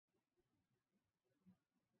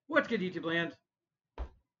What's good, YouTube land?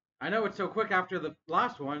 I know it's so quick after the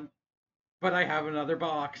last one, but I have another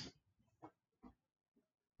box.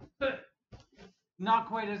 Not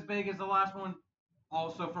quite as big as the last one,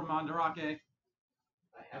 also from Mandarake.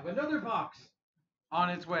 I have another box on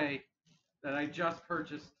its way that I just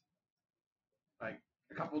purchased like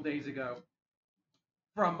a couple days ago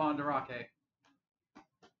from Mandarake.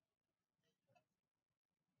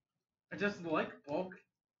 I just like bulk,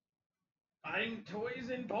 buying toys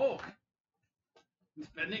in bulk, and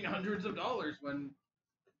spending hundreds of dollars when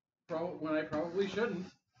I probably shouldn't,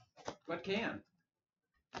 but can.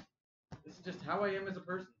 This is just how I am as a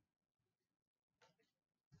person.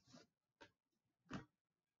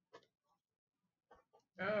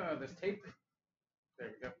 This tape. There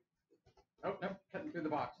we go. Oh, no, cutting through the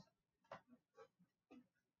box.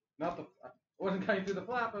 Not the. I wasn't cutting through the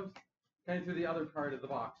flap. I was cutting through the other part of the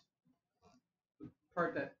box. The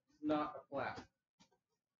part that's not a flap.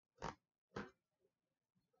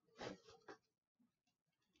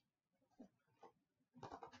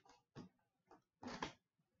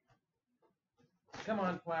 Come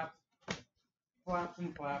on, flaps. Flaps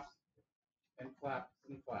and flaps. And flaps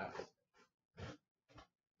and flaps.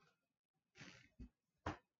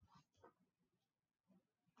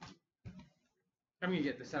 I'm going to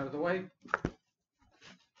get this out of the way.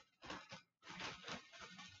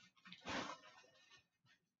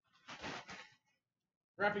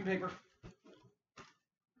 Wrapping paper.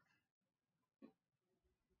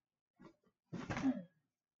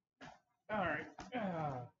 All right.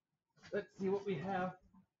 Let's see what we have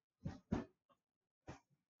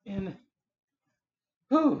in.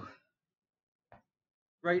 Whew.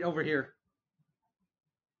 Right over here.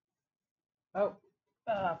 Oh,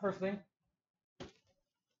 first thing.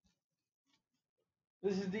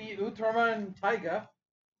 This is the Ultraman Taiga.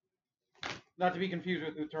 Not to be confused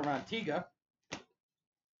with Ultraman Tiga.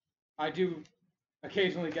 I do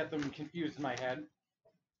occasionally get them confused in my head.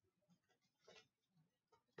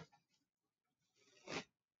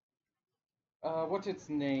 What's its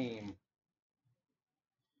name?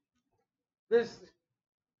 It's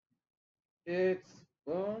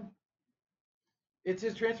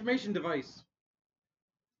his transformation device.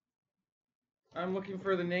 I'm looking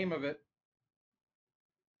for the name of it.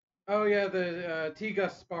 Oh yeah, the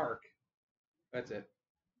Tiga Spark. That's it.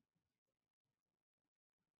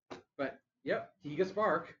 But yep, Tiga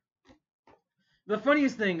Spark. The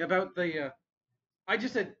funniest thing about the, I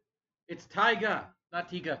just said it's Taiga, not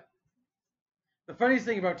Tiga. The funniest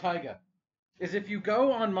thing about Taiga is if you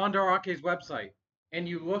go on Mandarake's website and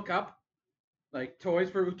you look up like toys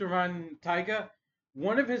for Ultraman Taiga,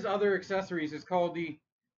 one of his other accessories is called the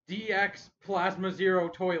DX Plasma Zero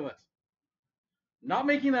toilet. Not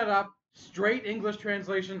making that up, straight English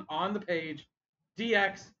translation on the page,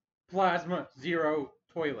 DX Plasma Zero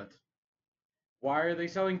toilet. Why are they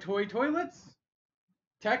selling toy toilets?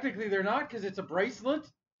 Technically they're not because it's a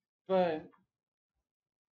bracelet, but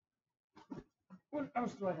what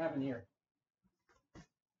else do I have in here?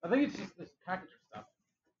 I think it's just this package of stuff.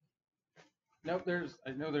 Nope,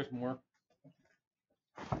 I know there's more.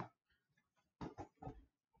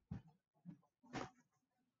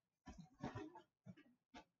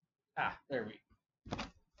 Ah, there we go.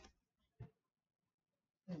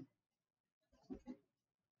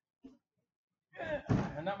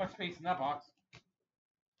 Not much space in that box.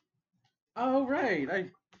 Oh, right.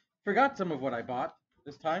 I forgot some of what I bought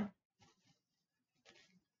this time.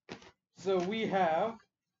 So we have,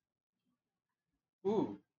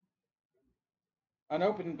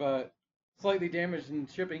 unopened but slightly damaged in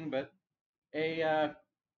shipping, but a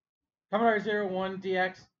Commodore 01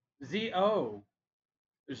 DX ZO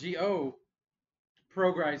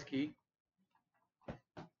ProGrise key.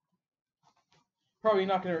 Probably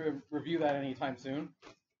not going to review that anytime soon.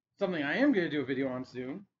 Something I am going to do a video on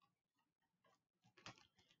soon.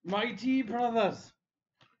 Mighty Brothers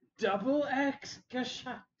Double X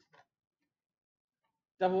Gashot.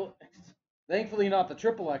 Double X. Thankfully not the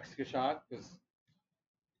triple X Gashot, because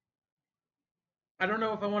I don't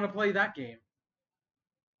know if I want to play that game.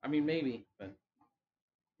 I mean, maybe, but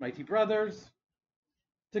Mighty Brothers.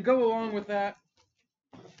 To go along with that,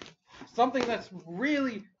 something that's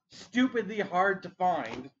really stupidly hard to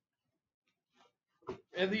find,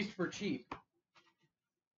 at least for cheap.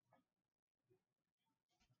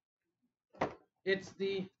 It's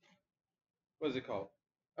the, what is it called?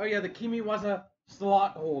 Oh yeah, the Kimiwaza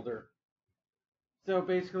slot holder. So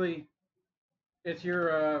basically, it's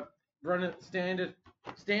your standard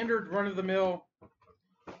run-of-the-mill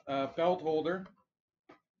belt holder.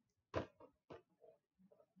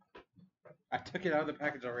 I took it out of the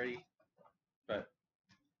package already, but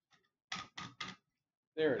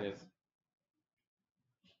There it is.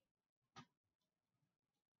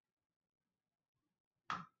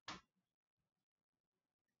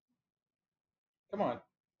 Come on.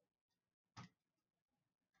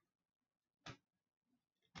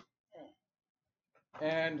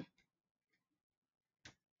 And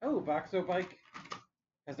oh, Boxo bike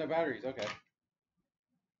has no batteries. Okay.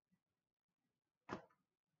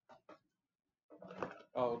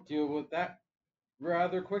 I'll deal with that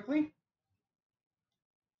rather quickly.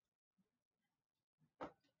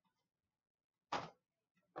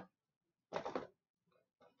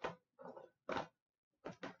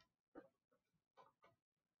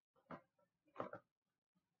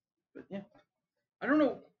 But yeah, I don't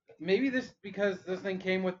know. Maybe because this thing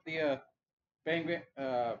came with the Bang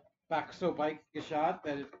Bang Boxo bike shot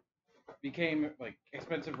that it became like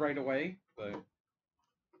expensive right away. But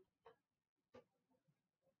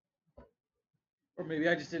or maybe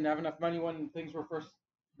I just didn't have enough money when things were first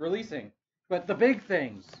releasing. But the big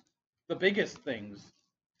things, the biggest things,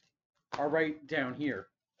 are right down here.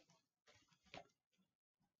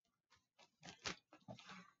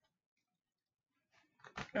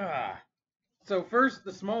 Ah. So first,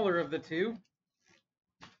 the smaller of the two,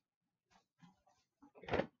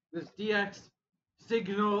 this DX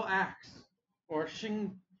Signal Axe or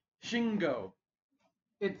Shingo.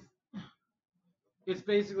 It's it's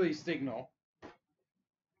basically Signal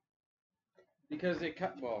because it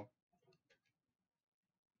cut well.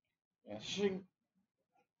 Yeah,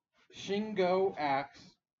 Shingo Axe,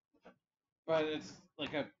 but it's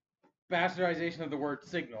like a bastardization of the word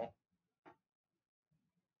signal.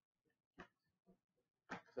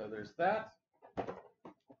 So there's that.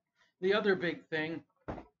 The other big thing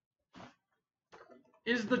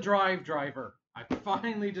is the drive driver. I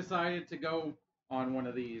finally decided to go on one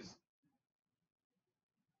of these.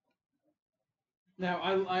 Now,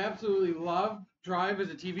 I absolutely love Drive as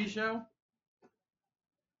a TV show.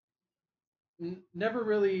 Never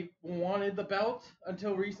really wanted the belt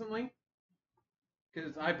until recently.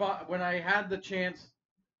 Because I bought, when I had the chance,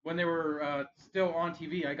 when they were still on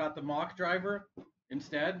TV, I got the mock driver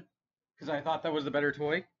instead. Because I thought that was the better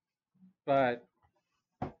toy. But,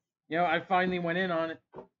 you know, I finally went in on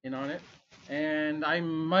it. And I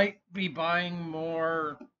might be buying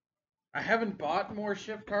more. I haven't bought more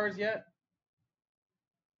shift cars yet,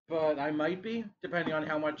 but I might be, depending on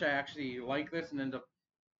how much I actually like this and end up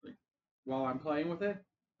like, while I'm playing with it.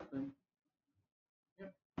 And,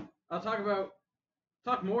 yeah. I'll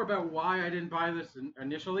talk more about why I didn't buy this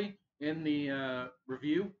initially in the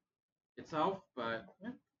review itself, but yeah,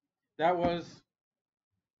 that was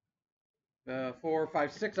 4,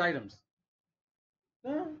 5, 6 items.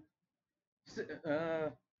 Uh, uh,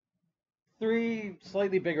 3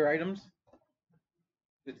 slightly bigger items.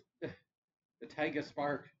 The, the Taiga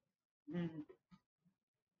Spark. Mm.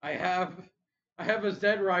 I have I have a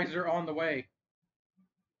Zed Riser on the way.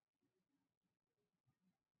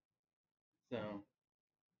 So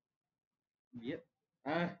yep.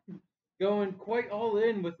 Going quite all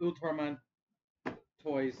in with Ultraman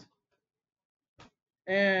toys.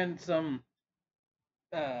 And some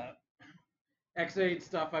uh X8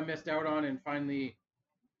 stuff I missed out on and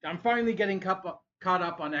I'm finally getting caught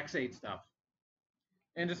up on X8 stuff.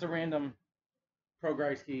 And just a random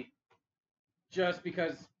progress key. Just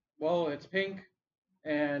because, well, it's pink,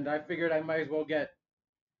 and I figured I might as well get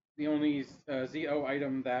the only ZO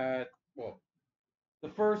item that, well, the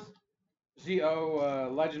first ZO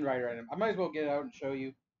Legend Rider item. I might as well get it out and show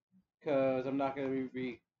you, because I'm not going to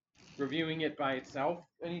be reviewing it by itself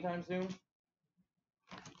anytime soon.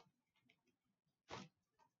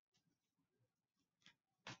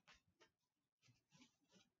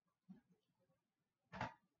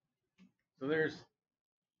 So there's,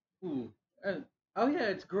 oh yeah,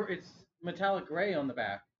 it's metallic gray on the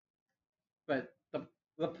back, but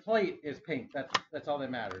the plate is pink. That's all that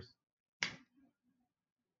matters.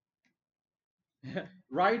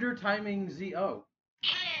 Rider timing ZO.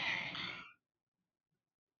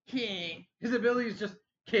 King. His ability is just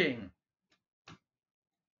king.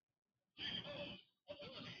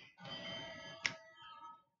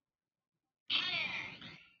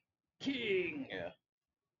 King.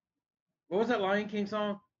 What was that Lion King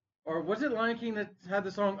song? Or was it Lion King that had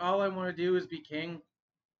the song "All I Want to Do Is Be King"?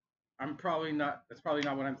 I'm probably not. That's probably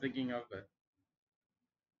not what I'm thinking of. But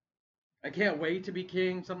I can't wait to be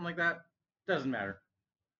king. Something like that. Doesn't matter.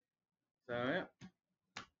 So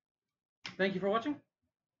yeah. Thank you for watching.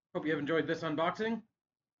 Hope you have enjoyed this unboxing.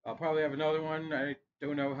 I'll probably have another one. I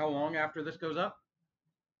don't know how long after this goes up.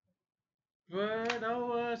 But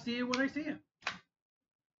I'll see you when I see you.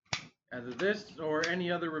 Either this or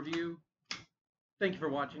any other review. Thank you for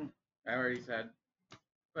watching. I already said.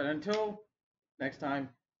 But until next time,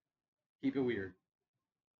 keep it weird.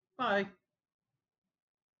 Bye.